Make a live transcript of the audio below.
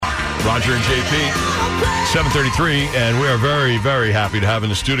Roger and JP, 7:33, and we are very, very happy to have in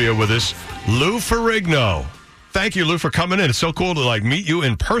the studio with us Lou Ferrigno. Thank you, Lou, for coming in. It's so cool to meet you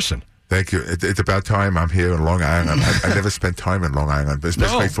in person. Thank you. It's about time I'm here in Long Island. I never spent time in Long Island, but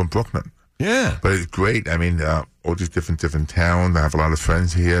especially from Brooklyn. Yeah. But it's great. I mean, all these different towns. I have a lot of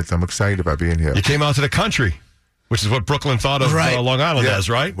friends here, so I'm excited about being here. You came out to the country, which is what Brooklyn thought of Long Island as,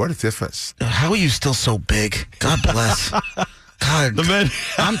 right? What a difference. How are you still so big? God bless. God,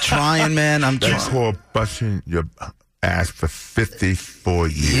 I'm trying, man. I'm trying. That's called busting your ass for 54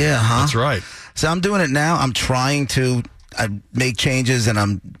 years. Yeah, huh? That's right. So I'm doing it now. I'm trying to make changes,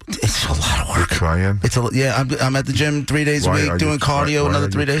 and it's a lot of work. You're trying? I'm at the gym 3 days a week, doing cardio another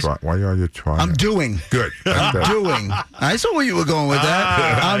 3 days. Why are you trying? I'm doing. Good. I'm doing. I saw where you were going with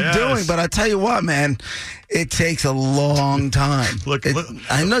that. I'm doing, but I tell you what, man, it takes a long time.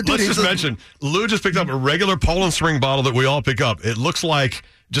 I know, dude. Let's just mention, Lou just picked up a regular Poland Spring bottle that we all pick up. It looks like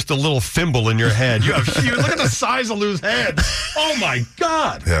just a little thimble in your hand. You look at the size of Lou's head. Oh my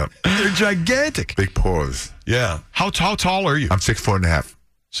God! Yeah, they're gigantic. Big paws. Yeah. How tall are you? I'm 6'4.5".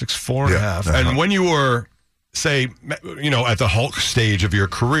 6'4.5". And when you were, say, at the Hulk stage of your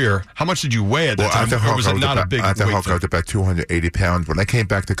career, how much did you weigh at that time? Or was it not a big weight? At the Hulk, I was about 280 pounds. When I came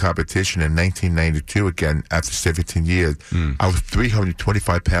back to competition in 1992 again, after 17 years, I was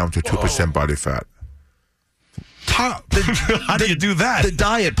 325 pounds or 2% body fat. How do you do that? The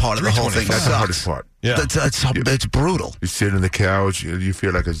diet part of the whole thing That's sucks. the hardest part. Yeah. It's brutal. You sit on the couch, you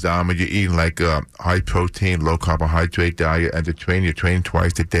feel like a zombie. You're eating like a high-protein, low-carbohydrate diet. And you're training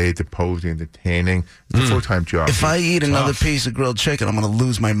twice a day, the posing, the tanning. It's a full-time job. If I eat another piece of grilled chicken, I'm going to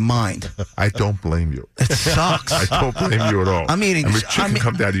lose my mind. I don't blame you. It sucks. I don't blame you at all. I'm eating. Chicken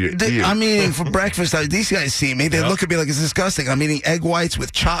comes out of your ears. I'm eating for breakfast. These guys see me. They look at me like it's disgusting. I'm eating egg whites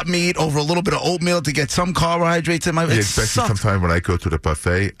with chopped meat over a little bit of oatmeal to get some carbohydrates in my. Yeah, especially sometimes when I go to the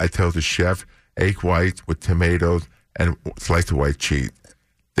buffet, I tell the chef, egg whites with tomatoes and slice of white cheese.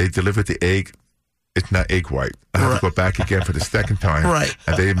 They deliver the egg. It's not egg white. I have to go back again for the second time. Right.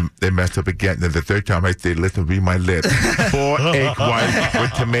 And they mess up again. Then the third time I say, listen, read my lips. 4 egg whites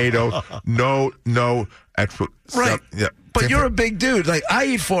with tomatoes. No extra stuff. Yeah. But you're a big dude. Like, I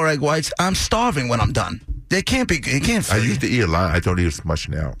eat 4 egg whites. I'm starving when I'm done. It can't I used to eat a lot. I don't eat as much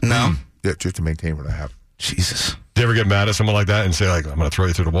now. No? Yeah, just to maintain what I have. Jesus. Do you ever get mad at someone like that and say, I'm going to throw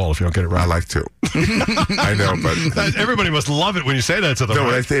you through the wall if you don't get it right? I like to. I know, but... Everybody must love it when you say that to them. No,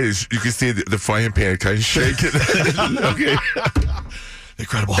 what I say is, you can see the frying pan kind of shaking. Okay.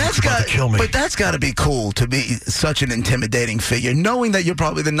 Incredible. That's about to kill me. But that's got to be cool to be such an intimidating figure, knowing that you're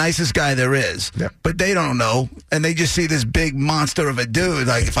probably the nicest guy there is. Yeah. But they don't know, and they just see this big monster of a dude.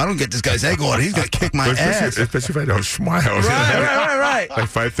 Like, if I don't get this guy's egg order, he's going to kick my ass. Especially if I don't smile. Right. Like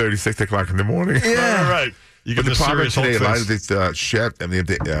 5:30, 6 o'clock in the morning. Yeah. Right. You get the problem today, a lot of face. these chefs, I mean,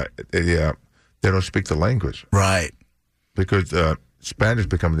 they don't speak the language. Right. Because Spanish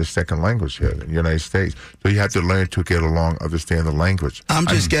becoming the second language here in the United States. So you have to learn to get along, understand the language. I'm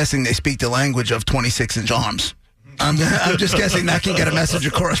just guessing they speak the language of 26-inch arms. I'm just guessing that can get a message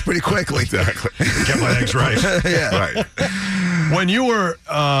across pretty quickly. Exactly. Get my eggs right. Yeah. Right. When you were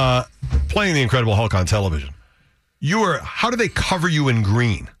playing the Incredible Hulk on television, how did they cover you in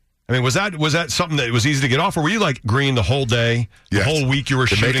green? I mean, was that something that was easy to get off, or were you like green the whole day, the whole week you were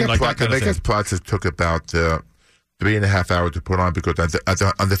shooting like that kind of thing? The makeup process took about 3.5 hours to put on because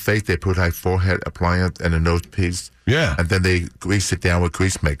on the face they put like forehead appliance and a nose piece. Yeah. And then they grease it down with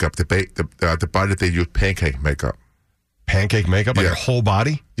grease makeup. The body they use pancake makeup. Pancake makeup on your whole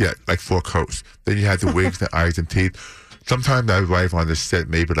body? Yeah, like 4 coats. Then you have the wigs, the eyes and teeth. Sometimes I arrive on the set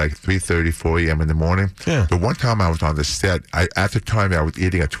maybe like 3:30, 4 a.m. in the morning. Yeah. The one time I was on the set, at the time I was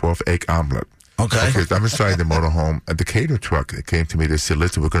eating a 12-egg omelet. Okay. Because I'm inside the motorhome, and the cater truck came to me. They said,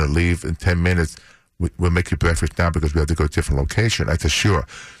 listen, we're going to leave in 10 minutes. We'll make you breakfast now because we have to go to a different location. I said, sure.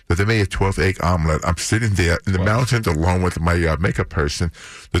 So they made a 12-egg omelet. I'm sitting there in the mountains along with my makeup person.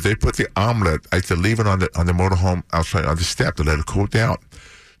 So they put the omelet, I said, leave it on the motorhome outside on the step to let it cool down.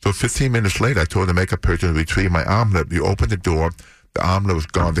 So 15 minutes later, I told the makeup person to retrieve my omelet. We opened the door. The omelet was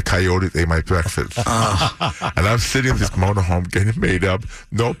gone. The coyote ate my breakfast. And I'm sitting in this motorhome getting made up.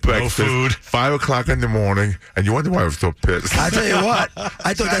 No breakfast. No food. 5 o'clock in the morning. And you wonder why I was so pissed. I tell you what,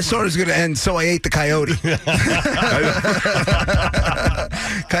 I thought that story was going to end, so I ate the coyote.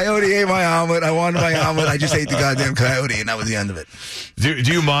 Coyote ate my omelet. I wanted my omelet. I just ate the goddamn coyote, and that was the end of it. Do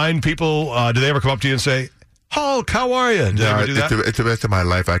you mind people, do they ever come up to you and say, Hulk, how are you? It's the rest of my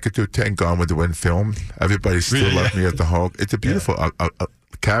life. I could do 10 Gone with the Wind film. Everybody still loves me as the Hulk. It's a beautiful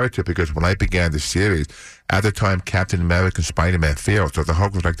character because when I began the series, at the time Captain America and Spider-Man failed, so the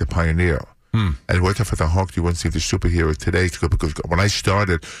Hulk was like the pioneer. And if it wasn't for the Hulk, you wouldn't see the superheroes today. Because when I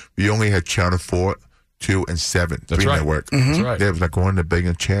started, we only had Channel 4, 2, and 7. That's 3 right. network. That's right. Yeah, it was like going to Big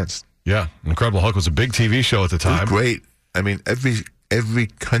and Chance. Yeah, Incredible Hulk was a big TV show at the time. It was great. I mean, every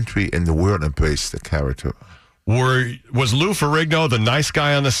country in the world embraced the character. Was Lou Ferrigno the nice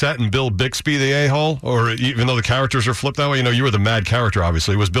guy on the set and Bill Bixby the a-hole? Or even though the characters are flipped that way? You were the mad character,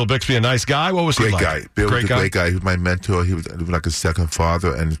 obviously. Was Bill Bixby a nice guy? What was he like? Great guy. Bill was a great guy. He was my mentor. He was like a second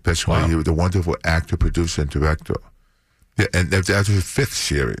father, and especially he was a wonderful actor, producer, and director. Yeah, and that was his 5th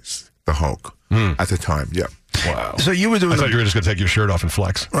series, The Hulk, at the time. Yeah. Wow. So you were doing. I thought you were just going to take your shirt off and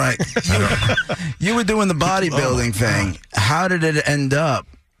flex. Right. You were doing the bodybuilding thing. How did it end up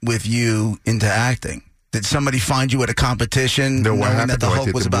with you into acting? Did somebody find you at a competition knowing that the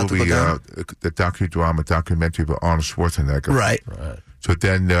Hulk was about to go down? The documentary with Arnold Schwarzenegger. Right. So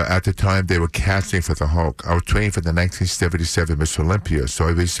then at the time they were casting for the Hulk. I was training for the 1977 Miss Olympia, so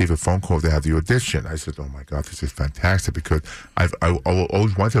I received a phone call to have the audition. I said, oh my God, this is fantastic because I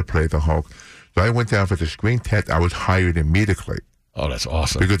always wanted to play the Hulk. So I went down for the screen test. I was hired immediately. Oh, that's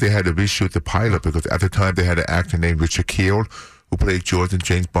awesome. Because they had to reshoot the pilot because at the time they had an actor named Richard Kiel who played George in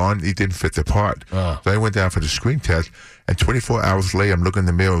James Bond. He didn't fit the part. So I went down for the screen test, and 24 hours later, I'm looking in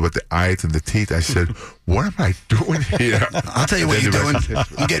the mirror with the eyes and the teeth. I said, what am I doing here? I'll tell you what you're doing.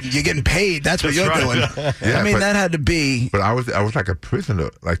 You're getting paid. That's what you're doing. Yeah, I mean, that had to be. But I was like a prisoner,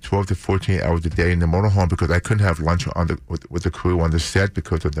 like 12 to 14 hours a day in the motorhome because I couldn't have lunch with the crew on the set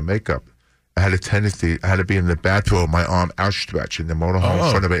because of the makeup. I had a tendency, I had to be in the bathroom with my arm outstretched in the motorhome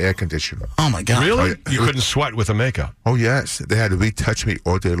in front of an air conditioner. Oh, my God. Really? You couldn't sweat with the makeup? Oh, yes. They had to retouch me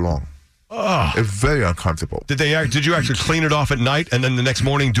all day long. Oh. It was very uncomfortable. Did you actually clean it off at night and then the next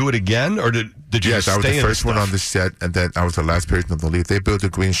morning do it again? Or did you Yes, just I was stay the first one on the set, and then I was the last person to leave. They built a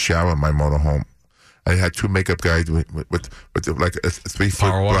green shower in my motorhome. I had 2 makeup guys with like a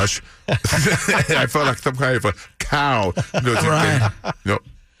 3-foot brush. I felt like some kind of a cow.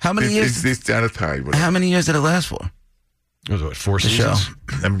 How many years? How many years did it last for? Was it 4 seasons?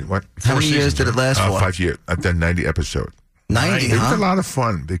 I mean, what? How many years did it last for? 5 years. I've done 90 episodes. 90, It was a lot of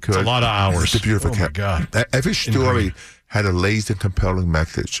fun because it's a lot of hours. It's a beautiful my God. Every story had a lazy, compelling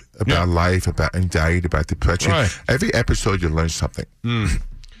message about life, about anxiety, about depression. Right. Every episode, you learn something.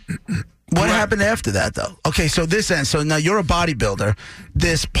 What happened after that, though? Okay, so this ends. So now you're a bodybuilder.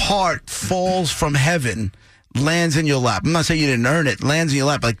 This part falls from heaven, lands in your lap. I'm not saying you didn't earn it. Lands in your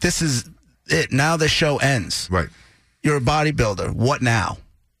lap. Like, this is it. Now the show ends. Right. You're a bodybuilder. What now?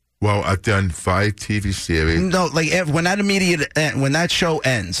 Well, I've done 5 TV series. No, like when that show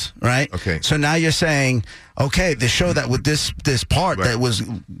ends, right? Okay. So now you're saying, okay, the show that with this part that was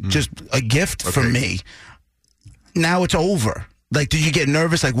just a gift for me, now it's over. Like, did you get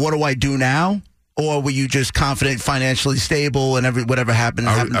nervous? Like, what do I do now? Or were you just confident, financially stable, and whatever happened?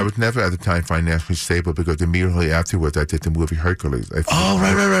 I was never at the time financially stable because immediately afterwards I did the movie Hercules. Right.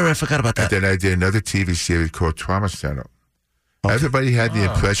 I forgot about that. And then I did another TV series called Trauma Center. Okay. Everybody had the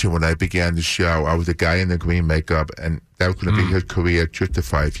impression when I began the show, I was a guy in the green makeup, and that was going to be his career just to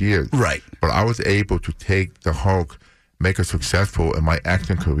 5 years. Right. But I was able to take the Hulk, make it successful in my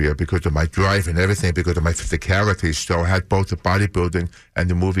acting career because of my drive and everything, because of my physicality. So I had both the bodybuilding and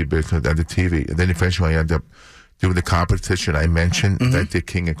the movie business and the TV. And then eventually I ended up doing the competition I mentioned. I did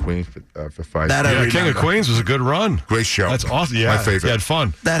King of Queens for 5 years. King of Queens was a good run. Great show. That's awesome. Yeah, my favorite. You had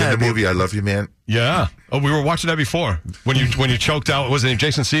fun. The movie I Love You, Man. Yeah. Oh, we were watching that before. When you choked out, was it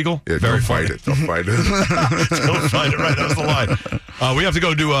Jason Segel? Yeah, Very funny. Don't fight it. Don't fight it. Right, that was the line. We have to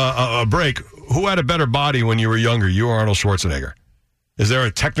go do a break. Who had a better body when you were younger, you or Arnold Schwarzenegger? Is there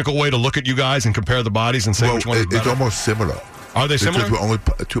a technical way to look at you guys and compare the bodies and say which one is better? It's almost similar. Are they similar? Because we're only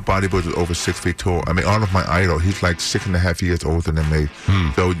 2 bodybuilders over 6 feet tall. I mean, Arnold's my idol. He's like 6.5 years older than me.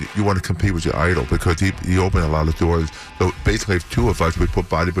 So you want to compete with your idol because he opened a lot of doors. So basically, 2 of us, we put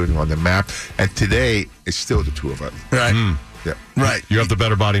bodybuilding on the map. And today, it's still the 2 of us. Right. Yeah. Right. You have the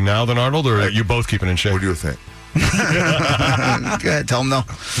better body now than Arnold, or are you both keeping in shape? What do you think? Go ahead, tell him no.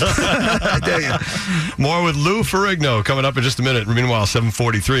 I dare you. More with Lou Ferrigno coming up in just a minute. Meanwhile,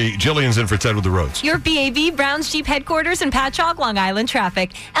 7:43. Jillian's in for Ted with the roads. Your BAB Browns Jeep headquarters in Patchogue, Long Island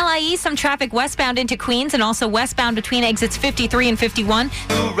traffic. LIE, some traffic westbound into Queens and also westbound between exits 53 and 51.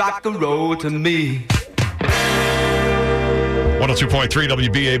 You rock and roll to me. 102.3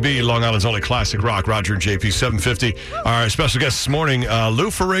 WBAB, Long Island's only classic rock. Roger and JP 750. Our special guest this morning,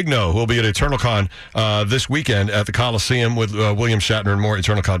 Lou Ferrigno, who will be at EternalCon this weekend at the Coliseum with William Shatner and more.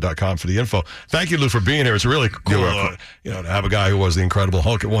 EternalCon.com for the info. Thank you, Lou, for being here. It's really cool to have a guy who was the Incredible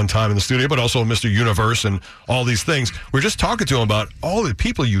Hulk at one time in the studio, but also Mr. Universe and all these things. We're just talking to him about all the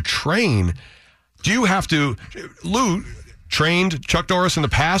people you train. Do you have to, Lou, trained Chuck Norris in the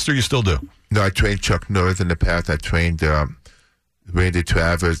past, or you still do? No, I trained Chuck Norris in the past. I trained Randy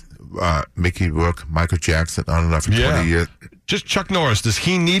Travers, Mickey Rourke, Michael Jackson, on and off for 20 years. Just Chuck Norris, does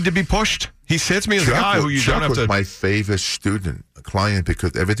he need to be pushed? He hits me as a guy who you Chuck don't have to... was my favorite student, client,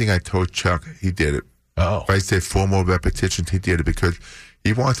 because everything I told Chuck, he did it. Oh. If I said 4 more repetitions, he did it because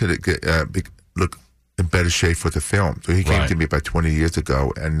he wanted to get, look in better shape for the film. So he came to me about 20 years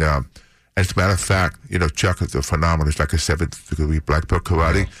ago. And as a matter of fact, Chuck is a phenomenal. He's like a 7th degree black belt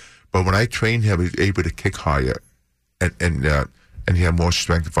karate. But when I trained him, he was able to kick higher. And he had more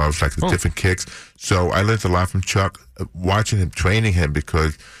strength as far as like the different kicks. So I learned a lot from Chuck, watching him, training him,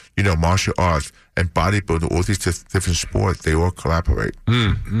 because, martial arts and bodybuilding, all these different sports, they all collaborate.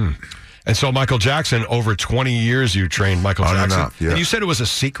 And so Michael Jackson, over 20 years you trained Michael Jackson. And you said it was a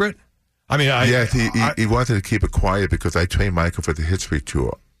secret? I mean, he wanted to keep it quiet because I trained Michael for the history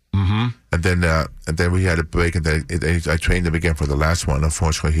tour. Mm-hmm. And then we had a break, and then I trained him again for the last one.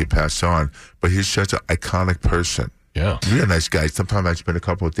 Unfortunately, he passed on. But he's such an iconic person. Yeah. Real nice guy. Sometimes I spent a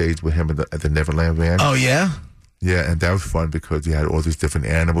couple of days with him at the Neverland Ranch. Oh, yeah? Yeah, and that was fun because he had all these different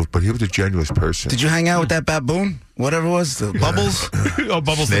animals, but he was a generous person. Did you hang out with that baboon? Whatever it was? The Bubbles?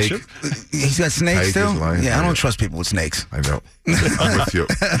 Bubbles Snake. the chip? He's got snakes still? Lions, I don't trust people with snakes. I know. I'm with you.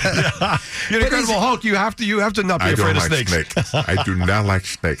 You're the Incredible Hulk. You have to not be afraid of snakes. I do not like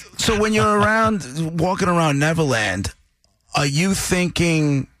snakes. So when you're walking around Neverland, are you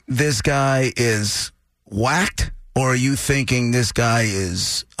thinking this guy is whacked? Or are you thinking this guy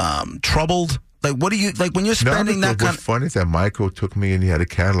is troubled? Like, what do you, like, when you're spending that kind of... What's funny is that Michael took me and he had a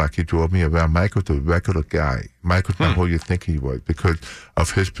Cadillac. He drove me around. Michael's a regular guy. Michael's not who you think he was because of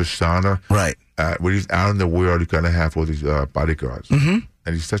his persona. Right. When he's out in the world, he's going to have all these bodyguards. Mm-hmm.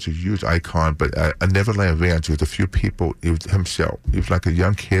 And he's such a huge icon. But at Neverland Ranch, with a few people, he was himself. He was like a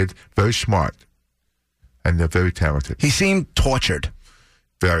young kid, very smart, and very talented. He seemed tortured.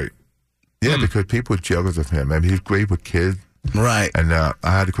 Very. Yeah, because people were jealous of him. I mean, he was great with kids. Right. And I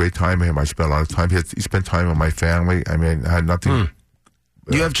had a great time with him. I spent a lot of time. He spent time with my family. I mean, I had nothing.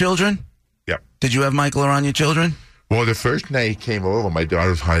 You have children? Yeah. Did you have Michael around your children? Well, the first night he came over, my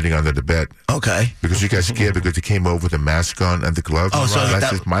daughter was hiding under the bed. Okay. Because she got scared because he came over with the mask on and the gloves. Oh, so that's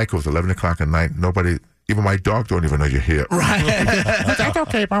just Michael. It's 11 o'clock at night. Nobody, even my dog don't even know you're here. Right. That's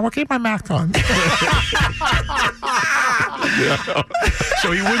okay, Mom. We'll keep my mask on.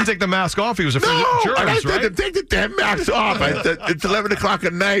 So he wouldn't take the mask off. He was afraid of germs, I said right? to take the damn mask off. I said, it's 11 o'clock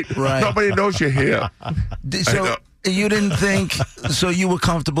at night. Right. Nobody knows you're here. So you didn't think, so you were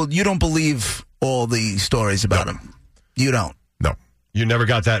comfortable. You don't believe all the stories about him? You don't? No. You never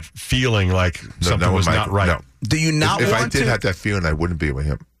got that feeling like something was not right? No. Do you not if want I did to? have that feeling, I wouldn't be with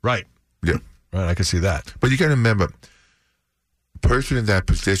him. Right. Yeah. Right, I can see that. But you got to remember, person in that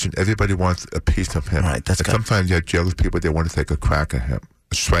position, everybody wants a piece of him. Right, that's and sometimes you have jealous people, they want to take a crack at him,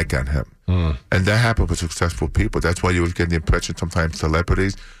 a strike at him. And that happened with successful people. That's why you always get the impression sometimes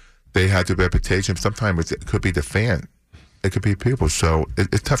celebrities, they had the reputation. Sometimes it could be the fan. It could be people. So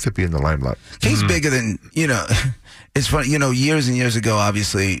it's tough to be in the limelight. He's bigger than, it's funny, years and years ago,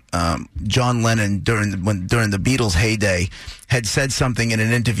 obviously, John Lennon, during the Beatles' heyday, had said something in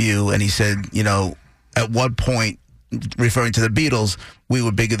an interview, and he said, at what point, referring to the Beatles, we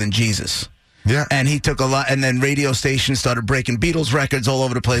were bigger than Jesus. Yeah. And he took a lot, and then radio stations started breaking Beatles records all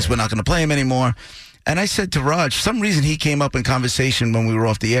over the place. We're not going to play him anymore. And I said to Raj, for some reason he came up in conversation when we were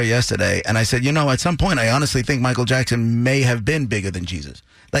off the air yesterday, and I said, at some point I honestly think Michael Jackson may have been bigger than Jesus.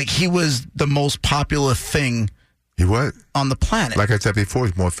 Like, he was the most popular thing He was. on the planet. Like I said before,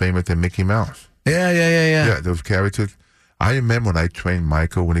 he's more famous than Mickey Mouse. Yeah. Yeah, those characters. I remember when I trained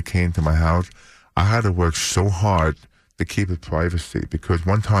Michael, when he came to my house, I had to work so hard to keep his privacy, because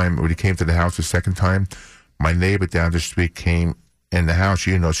one time when he came to the house the second time, my neighbor down the street came in the house.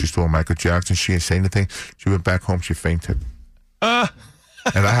 She saw Michael Jackson. She didn't say anything. She went back home. She fainted. And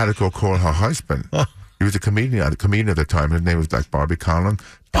I had to go call her husband. He was a comedian at the time. His name was like Bobby Collins.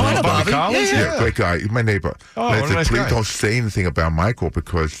 Bobby Collins? Yeah, great guy. He's my neighbor. Oh, and I said, nice please guy. don't say anything about Michael,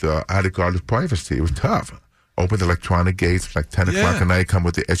 because I had to guard his privacy. It was tough. Opened electronic gates like 10 o'clock at night, come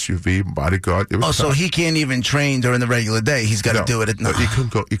with the SUV, bodyguard. It was tough. So he can't even train during the regular day. He's got to do it at night.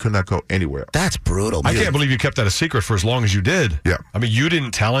 He could not go anywhere. That's brutal. I can't believe you kept that a secret for as long as you did. Yeah. I mean, you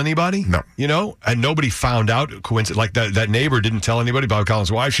didn't tell anybody? No. And nobody found out, like that neighbor didn't tell anybody, Bobby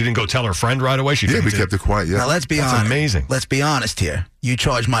Collins' wife. She didn't go tell her friend right away. We kept it quiet, Now, let's be honest. That's amazing. Let's be honest here. You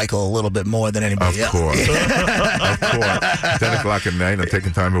charge Michael a little bit more than anybody else. Of course. 10 o'clock at night, I'm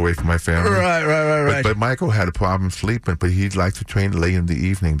taking time away from my family. Right. But Michael had a problem sleeping, but he liked to train late in the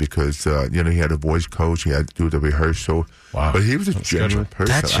evening because, you know, he had a voice coach. He had to do the rehearsal. Wow. But he was a genuine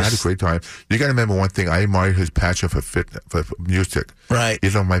person. I had a great time. You got to remember one thing. I admired his passion for fitness, for music. Right.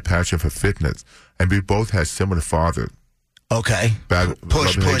 He's on my passion for fitness. And we both had similar fathers. Okay.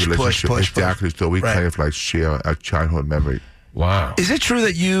 Push. Exactly. So we kind of like share a childhood memory. Wow. Is it true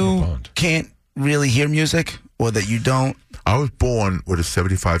that you can't really hear music or that you don't? I was born with a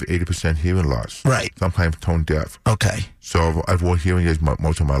 75-80% hearing loss. Right. Sometimes tone deaf. Okay. So I've worn hearing aids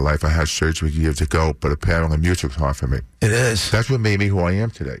most of my life. I had surgery years ago, but apparently music's hard for me. It is. That's what made me who I am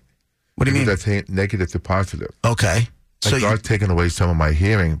today. What do you mean? That's negative to positive. Okay. So God's taken away some of my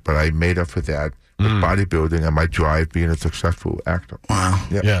hearing, but I made up for that with bodybuilding and my drive being a successful actor. Wow.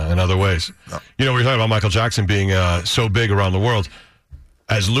 Yeah, in other ways. You know, we were talking about Michael Jackson being so big around the world.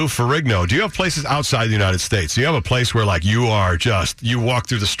 As Lou Ferrigno, do you have places outside the United States? Do you have a place where, like, you walk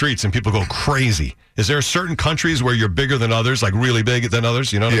through the streets and people go crazy? Is there certain countries where you're bigger than others, like really big than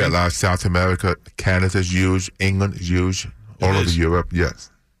others? You know what I mean? Yeah, South America, Canada's huge, England is huge, all over Europe, yes.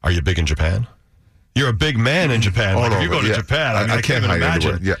 Are you big in Japan? You're a big man in Japan. Like, if you go to Japan, I mean, I can't even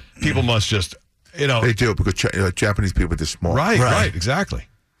imagine. Yeah. People must just, you know. They do, because Japanese people are just small. Right, exactly.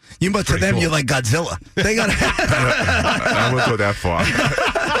 But to them, you're like Godzilla. They got. I won't go that far.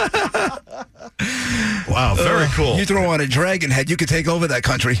 Wow, very cool. You throw on a dragon head, you could take over that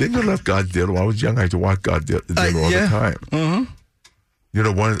country. Didn't you love Godzilla? When I was young, I used to watch Godzilla all the time. Mm-hmm. You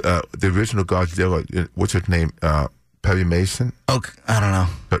know, the original Godzilla, what's his name? Perry Mason. Okay, I don't know.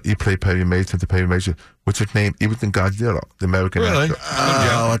 But he played Perry Mason. What's his name? He was in Godzilla, the American actor.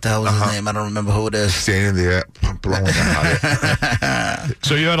 What the hell was his name? I don't remember who it is. Standing there, blowing out.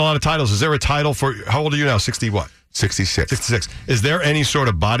 So you had a lot of titles. Is there a title for, how old are you now? 60 what? 66. 66. Is there any sort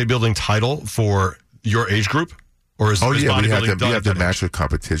of bodybuilding title for your age group? Or is bodybuilding we have the master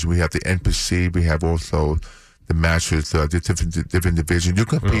competition. We have the NPC. We have also the matches, the different divisions.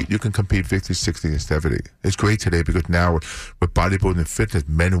 You can compete 50, 60, and 70. It's great today because now with bodybuilding and fitness,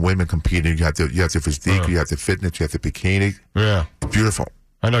 men and women competing. You have the physique, you have the fitness, you have the bikini. Yeah. Beautiful.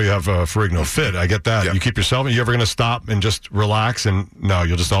 I know you have Ferrigno Fit. I get that. Yeah. You keep yourself. Are you ever going to stop and just relax? And no,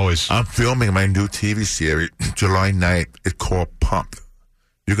 you'll just always. I'm filming my new TV series July 9th. It's called Pump.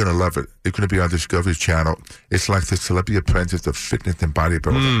 You're going to love it. It's going to be on Discovery Channel. It's like the Celebrity Apprentice of fitness and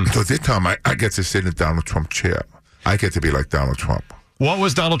bodybuilding. So this time I get to sit in Donald Trump's chair. I get to be like Donald Trump. What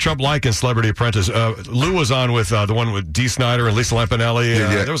was Donald Trump like in Celebrity Apprentice? Lou was on with the one with Dee Snider and Lisa Lampanelli.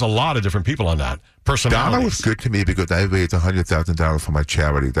 There was a lot of different people on that. Personalities. Donald was good to me because I raised $100,000 for my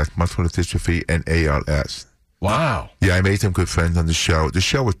charity. That's muscular dystrophy and ALS. Wow. Yeah, I made some good friends on the show. The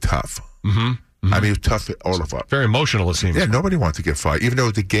show was tough. Mm-hmm. I mean, it was tough for all of us. Very emotional, it seems. Yeah, nobody wants to get fired, even though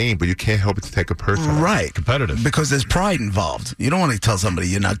it's a game, but you can't help it to take a personal. Right. Competitive. Because there's pride involved. You don't want to tell somebody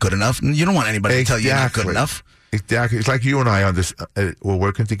you're not good enough. You don't want anybody to tell you you're not good enough. Exactly. It's like you and I on this, we're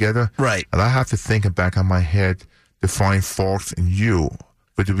working together. Right. And I have to think in back of my head to find faults in you,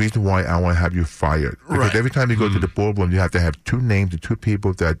 but the reason why I want to have you fired. Because every time you go to the boardroom, you have to have two names and two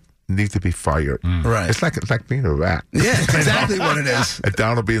people that need to be fired. Right. It's like being a rat. Yeah, exactly what it is. And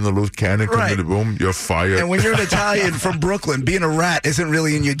Donald being the loose cannon, come to the room, you're fired. And when you're an Italian from Brooklyn, being a rat isn't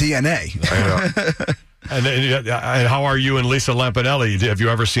really in your DNA. I know. And how are you and Lisa Lampanelli? Have you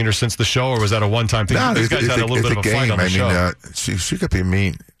ever seen her since the show, or was that a one-time thing? No, these guys had a little bit of a fight on the show. She could be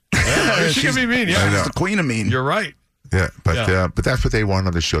mean. Yeah, she could be mean, yeah. She's the queen of mean. You're right. Yeah, but that's what they want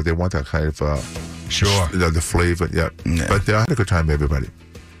on the show. They want that kind of the flavor. Yeah. But I had a good time, everybody.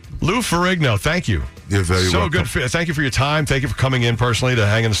 Lou Ferrigno, thank you. You're very welcome. So good. Thank you for your time. Thank you for coming in personally to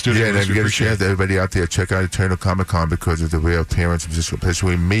hang in the studio. Yeah, and if you get a chance, everybody out there, check out Eternal Comic Con because of the rare appearance,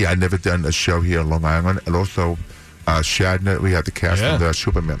 especially me. I've never done a show here in Long Island. And also, Shatner, we had the cast of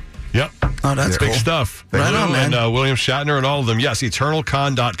Superman. Yep. Oh, that's big stuff. Right on, man. And William Shatner and all of them. Yes,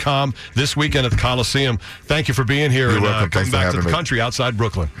 eternalcon.com this weekend at the Coliseum. Thank you for being here. You're welcome. Coming back to the country outside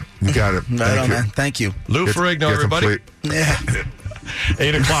Brooklyn. You got it. Right on, man. Thank you. Lou Ferrigno, everybody. Yeah.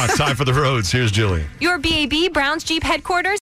 8 o'clock, time for the roads. Here's Julie. Your BAB Browns Jeep headquarters.